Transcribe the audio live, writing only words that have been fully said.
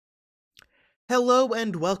Hello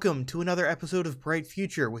and welcome to another episode of Bright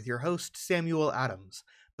Future with your host, Samuel Adams.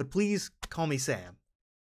 But please call me Sam.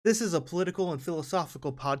 This is a political and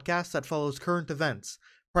philosophical podcast that follows current events,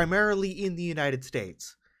 primarily in the United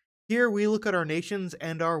States. Here we look at our nation's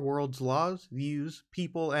and our world's laws, views,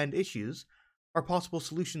 people, and issues, our possible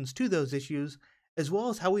solutions to those issues, as well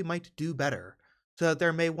as how we might do better, so that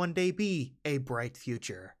there may one day be a bright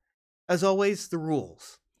future. As always, the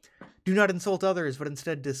rules. Do not insult others, but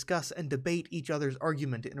instead discuss and debate each other's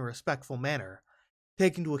argument in a respectful manner.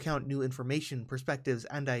 Take into account new information, perspectives,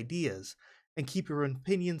 and ideas, and keep your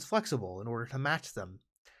opinions flexible in order to match them.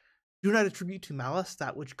 Do not attribute to malice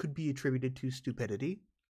that which could be attributed to stupidity.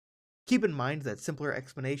 Keep in mind that simpler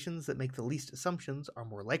explanations that make the least assumptions are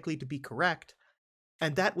more likely to be correct,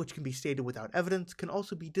 and that which can be stated without evidence can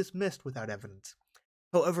also be dismissed without evidence.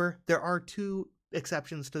 However, there are two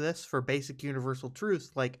exceptions to this for basic universal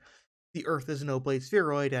truths like the Earth is an oblate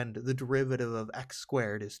spheroid and the derivative of x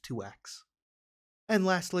squared is 2x. And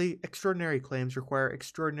lastly, extraordinary claims require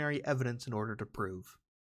extraordinary evidence in order to prove.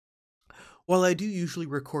 While I do usually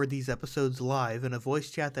record these episodes live in a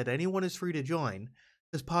voice chat that anyone is free to join,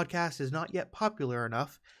 this podcast is not yet popular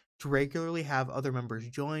enough to regularly have other members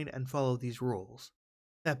join and follow these rules.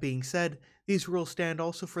 That being said, these rules stand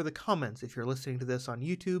also for the comments if you're listening to this on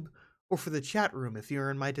YouTube, or for the chat room if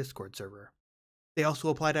you're in my Discord server. They also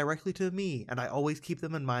apply directly to me, and I always keep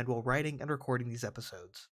them in mind while writing and recording these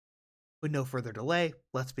episodes. With no further delay,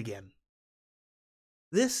 let's begin.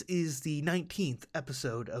 This is the 19th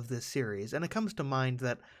episode of this series, and it comes to mind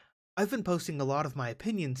that I've been posting a lot of my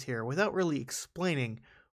opinions here without really explaining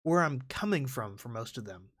where I'm coming from for most of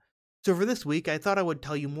them. So for this week, I thought I would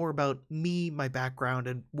tell you more about me, my background,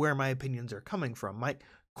 and where my opinions are coming from, my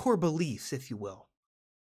core beliefs, if you will.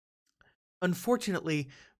 Unfortunately,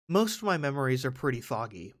 most of my memories are pretty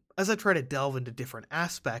foggy. As I try to delve into different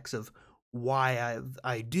aspects of why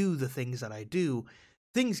I do the things that I do,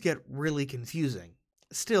 things get really confusing.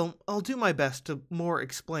 Still, I'll do my best to more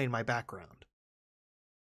explain my background.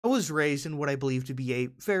 I was raised in what I believe to be a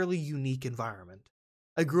fairly unique environment.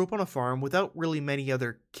 I grew up on a farm without really many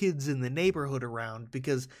other kids in the neighborhood around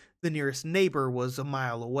because the nearest neighbor was a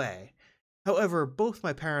mile away. However, both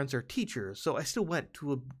my parents are teachers, so I still went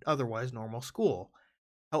to an otherwise normal school.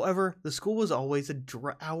 However, the school was always an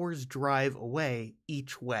hour's drive away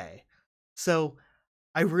each way, so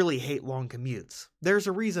I really hate long commutes. There's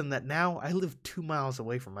a reason that now I live 2 miles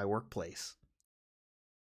away from my workplace.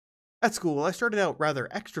 At school, I started out rather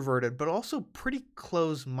extroverted, but also pretty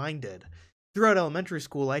close-minded. Throughout elementary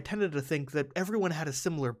school, I tended to think that everyone had a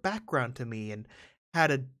similar background to me and had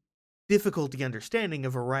a difficulty understanding a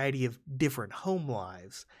variety of different home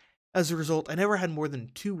lives. As a result, I never had more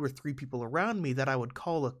than 2 or 3 people around me that I would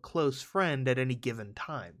call a close friend at any given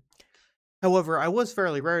time. However, I was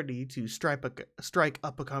fairly ready to strike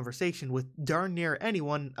up a conversation with darn near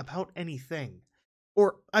anyone about anything.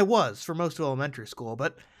 Or I was for most of elementary school,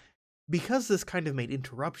 but because this kind of made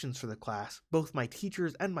interruptions for the class, both my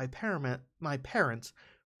teachers and my parents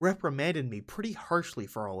reprimanded me pretty harshly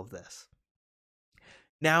for all of this.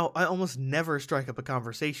 Now, I almost never strike up a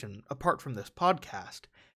conversation apart from this podcast.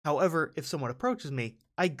 However, if someone approaches me,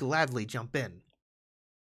 I gladly jump in.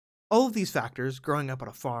 All of these factors, growing up on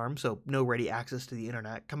a farm, so no ready access to the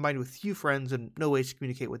internet, combined with few friends and no ways to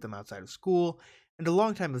communicate with them outside of school, and a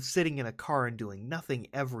long time of sitting in a car and doing nothing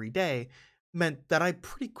every day, meant that I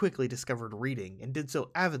pretty quickly discovered reading, and did so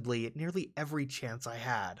avidly at nearly every chance I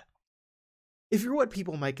had. If you're what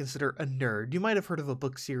people might consider a nerd, you might have heard of a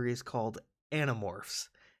book series called Animorphs.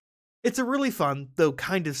 It's a really fun, though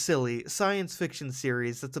kind of silly, science fiction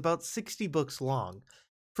series that's about 60 books long,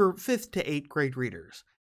 for 5th to 8th grade readers.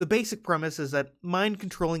 The basic premise is that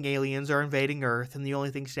mind-controlling aliens are invading Earth, and the only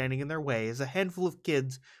thing standing in their way is a handful of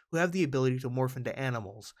kids who have the ability to morph into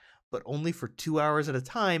animals, but only for 2 hours at a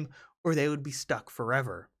time, or they would be stuck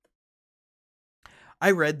forever. I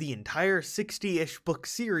read the entire 60-ish book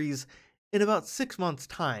series in about 6 months'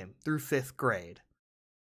 time through 5th grade.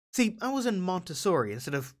 See, I was in Montessori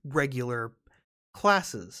instead of regular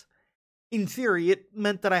classes. In theory, it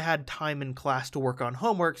meant that I had time in class to work on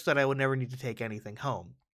homework so that I would never need to take anything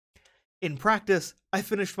home. In practice, I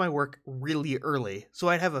finished my work really early, so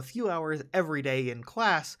I'd have a few hours every day in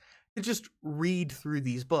class to just read through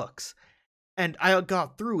these books, and I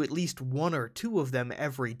got through at least 1 or 2 of them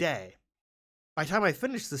every day. By the time I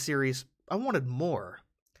finished the series, I wanted more.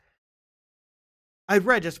 I'd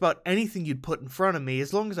read just about anything you'd put in front of me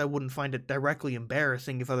as long as I wouldn't find it directly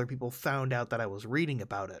embarrassing if other people found out that I was reading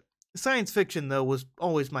about it. Science fiction, though, was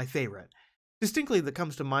always my favorite. Distinctly that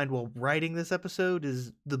comes to mind while writing this episode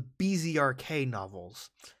is the BZRK novels.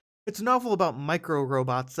 It's a novel about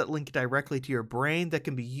micro-robots that link directly to your brain that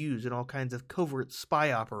can be used in all kinds of covert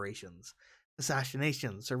spy operations,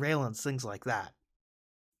 assassination, surveillance, things like that.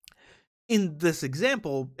 In this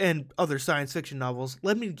example, and other science fiction novels,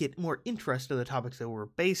 led me to get more interested in the topics they were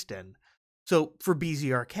based in. So, for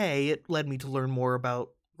BZRK, it led me to learn more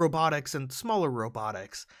about robotics and smaller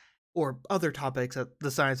robotics, or other topics that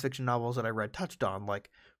the science fiction novels that I read touched on, like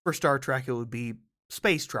for Star Trek, it would be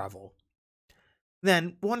space travel.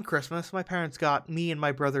 Then, one Christmas, my parents got me and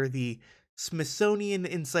my brother the Smithsonian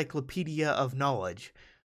Encyclopedia of Knowledge,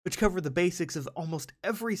 which covered the basics of almost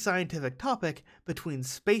every scientific topic between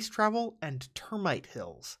space travel and termite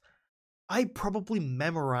hills. I probably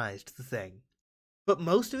memorized the thing, but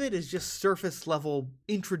most of it is just surface level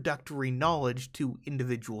introductory knowledge to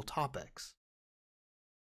individual topics.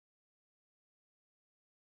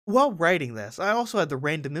 While writing this, I also had the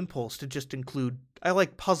random impulse to just include, I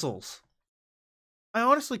like puzzles. I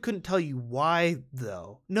honestly couldn't tell you why,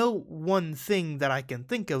 though. No one thing that I can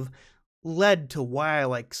think of led to why I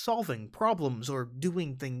like solving problems or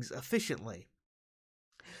doing things efficiently.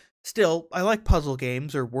 Still, I like puzzle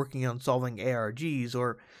games or working on solving ARGs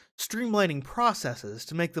or streamlining processes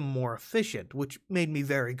to make them more efficient, which made me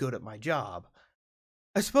very good at my job.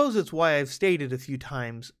 I suppose it's why I've stated a few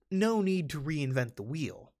times, no need to reinvent the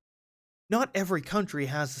wheel. Not every country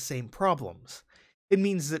has the same problems. It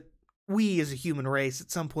means that we as a human race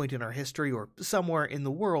at some point in our history or somewhere in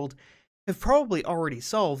the world have probably already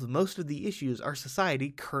solved most of the issues our society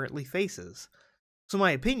currently faces. So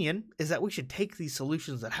my opinion is that we should take these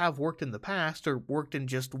solutions that have worked in the past or worked in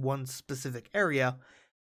just one specific area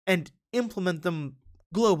and implement them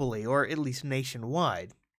globally or at least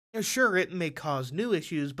nationwide. Sure, it may cause new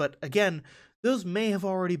issues, but again, those may have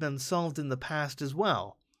already been solved in the past as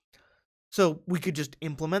well. So we could just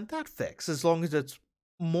implement that fix as long as it's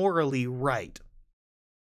morally right.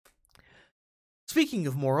 Speaking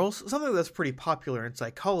of morals, something that's pretty popular in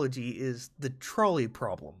psychology is the trolley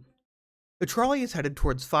problem. The trolley is headed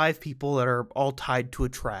towards 5 people that are all tied to a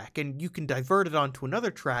track, and you can divert it onto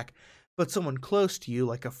another track, but someone close to you,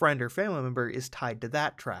 like a friend or family member, is tied to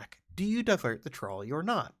that track. Do you divert the trolley or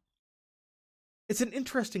not? It's an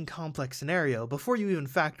interesting complex scenario before you even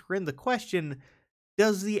factor in the question,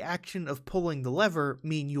 does the action of pulling the lever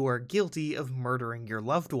mean you are guilty of murdering your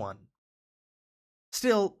loved one?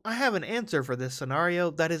 Still, I have an answer for this scenario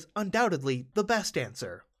that is undoubtedly the best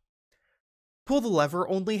answer. Pull the lever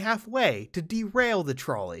only halfway to derail the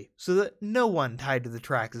trolley so that no one tied to the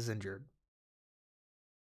tracks is injured.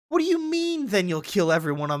 What do you mean then you'll kill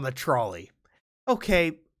everyone on the trolley?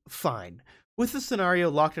 Okay, fine. With the scenario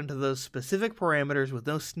locked into those specific parameters with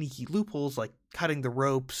no sneaky loopholes like cutting the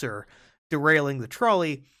ropes or derailing the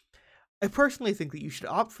trolley, I personally think that you should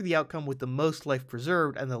opt for the outcome with the most life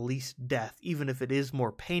preserved and the least death, even if it is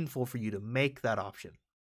more painful for you to make that option.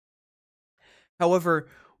 However,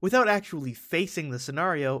 without actually facing the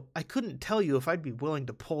scenario, I couldn't tell you if I'd be willing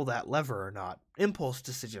to pull that lever or not. Impulse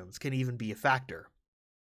decisions can even be a factor.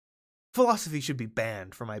 Philosophy should be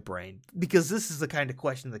banned from my brain, because this is the kind of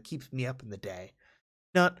question that keeps me up in the day.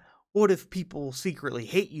 Not, what if people secretly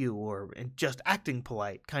hate you or just acting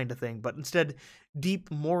polite kind of thing, but instead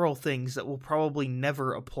deep moral things that will probably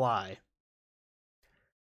never apply.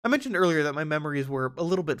 I mentioned earlier that my memories were a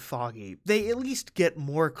little bit foggy. They at least get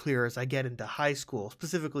more clear as I get into high school,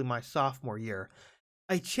 specifically my sophomore year.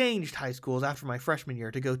 I changed high schools after my freshman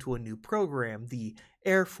year to go to a new program, the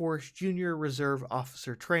Air Force Junior Reserve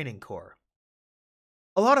Officer Training Corps.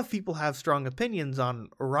 A lot of people have strong opinions on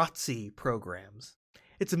ROTC programs.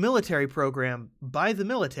 It's a military program by the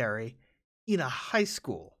military in a high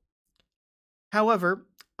school. However,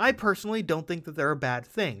 I personally don't think that they're a bad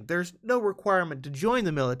thing. There's no requirement to join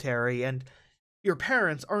the military, and your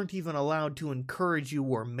parents aren't even allowed to encourage you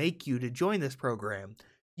or make you to join this program.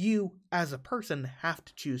 You, as a person, have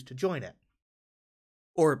to choose to join it.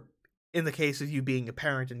 Or, in the case of you being a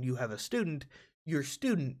parent and you have a student, your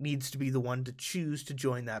student needs to be the one to choose to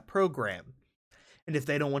join that program. And if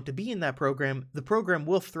they don't want to be in that program, the program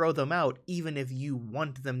will throw them out even if you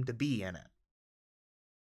want them to be in it.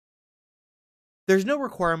 There's no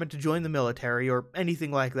requirement to join the military or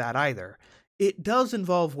anything like that either. It does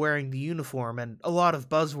involve wearing the uniform and a lot of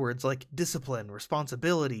buzzwords like discipline,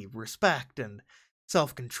 responsibility, respect, and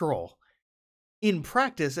self-control. In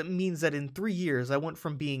practice, it means that in 3 years I went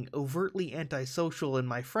from being overtly antisocial in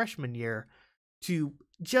my freshman year to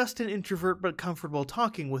just an introvert but comfortable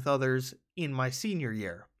talking with others in my senior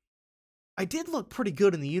year. I did look pretty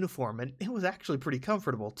good in the uniform, and it was actually pretty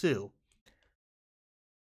comfortable too.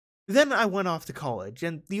 Then I went off to college,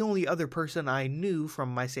 and the only other person I knew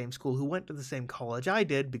from my same school who went to the same college I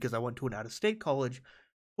did, because I went to an out-of-state college,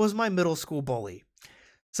 was my middle school bully.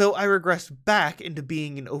 So I regressed back into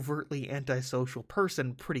being an overtly antisocial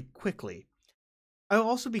person pretty quickly. I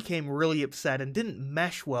also became really upset and didn't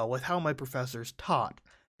mesh well with how my professors taught,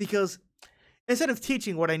 because instead of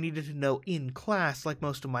teaching what I needed to know in class like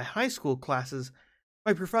most of my high school classes,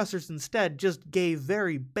 my professors instead just gave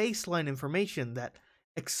very baseline information that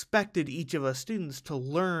expected each of us students to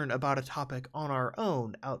learn about a topic on our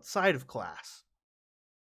own outside of class.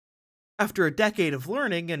 After a decade of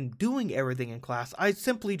learning and doing everything in class, I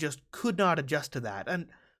simply just could not adjust to that, and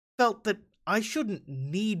felt that I shouldn't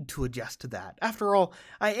need to adjust to that. After all,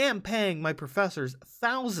 I am paying my professors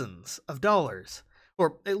thousands of dollars,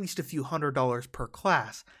 or at least a few $100s per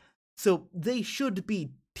class, so they should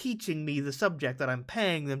be teaching me the subject that I'm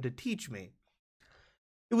paying them to teach me.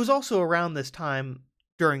 It was also around this time,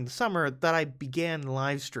 during the summer, that I began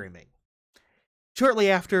live streaming.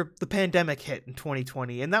 Shortly after, the pandemic hit in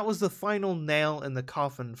 2020, and that was the final nail in the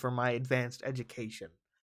coffin for my advanced education.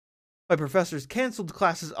 My professors canceled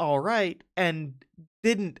classes outright and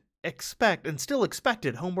didn't expect, and still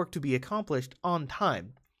expected, homework to be accomplished on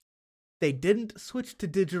time. They didn't switch to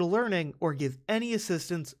digital learning or give any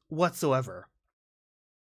assistance whatsoever.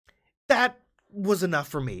 That was enough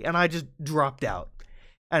for me, and I just dropped out,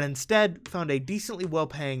 and instead found a decently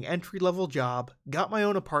well-paying entry-level job, got my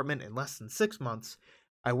own apartment in less than 6 months.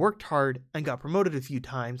 I worked hard and got promoted a few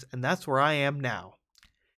times, and that's where I am now.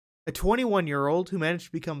 A 21-year-old who managed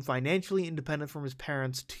to become financially independent from his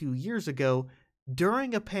parents 2 years ago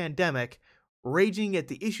during a pandemic, raging at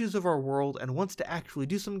the issues of our world and wants to actually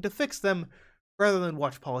do something to fix them rather than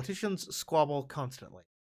watch politicians squabble constantly.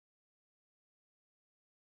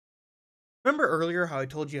 Remember earlier how I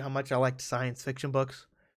told you how much I liked science fiction books?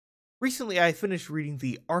 Recently, I finished reading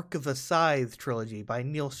the Arc of a Scythe trilogy by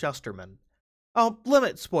Neil Shusterman. I'll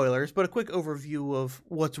limit spoilers, but a quick overview of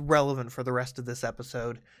what's relevant for the rest of this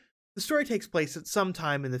episode. The story takes place at some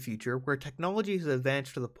time in the future where technology has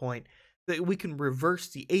advanced to the point that we can reverse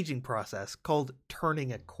the aging process called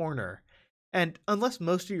turning a corner. And unless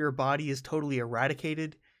most of your body is totally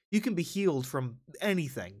eradicated, you can be healed from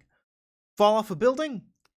anything. Fall off a building?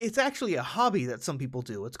 It's actually a hobby that some people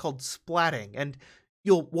do. It's called splatting, and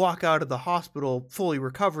you'll walk out of the hospital fully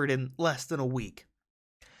recovered in less than a week.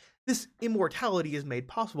 This immortality is made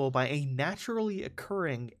possible by a naturally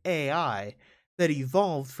occurring AI that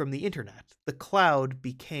evolved from the internet. The cloud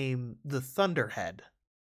became the Thunderhead.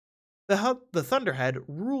 The Thunderhead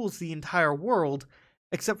rules the entire world,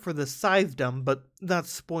 except for the Scythedom, but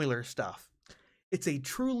that's spoiler stuff. It's a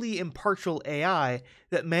truly impartial AI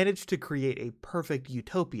that managed to create a perfect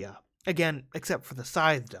utopia. Again, except for the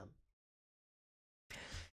Scythedom.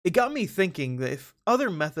 It got me thinking that if other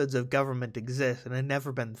methods of government exist and had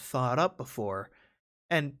never been thought up before,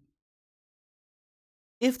 and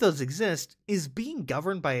if those exist, is being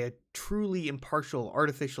governed by a truly impartial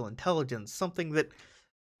artificial intelligence something that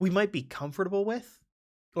we might be comfortable with?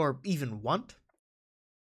 Or even want?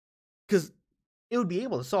 Because it would be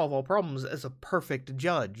able to solve all problems as a perfect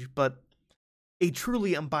judge, but a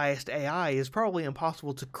truly unbiased AI is probably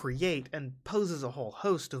impossible to create and poses a whole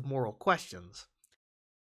host of moral questions.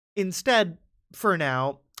 Instead, for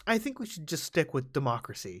now, I think we should just stick with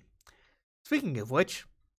democracy. Speaking of which,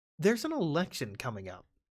 there's an election coming up.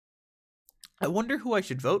 I wonder who I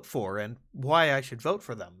should vote for and why I should vote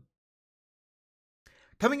for them.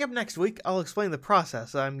 Coming up next week, I'll explain the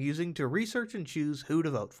process I'm using to research and choose who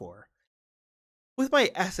to vote for. With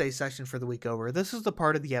my essay session for the week over, this is the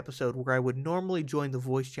part of the episode where I would normally join the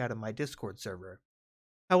voice chat in my Discord server.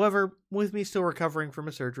 However, with me still recovering from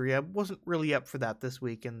a surgery, I wasn't really up for that this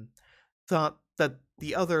week and thought that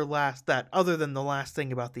other than the last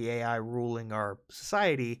thing about the AI ruling our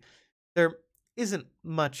society, there isn't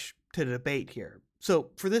much to debate here.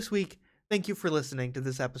 So for this week, thank you for listening to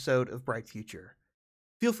this episode of Bright Future.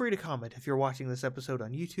 Feel free to comment if you're watching this episode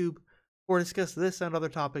on YouTube, or discuss this and other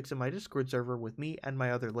topics in my Discord server with me and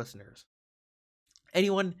my other listeners.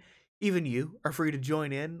 Anyone, even you, are free to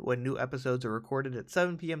join in when new episodes are recorded at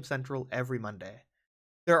 7 p.m. Central every Monday.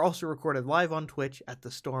 They are also recorded live on Twitch at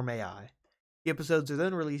The Storm AI. The episodes are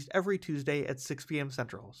then released every Tuesday at 6 p.m.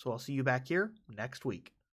 Central, so I'll see you back here next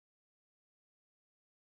week.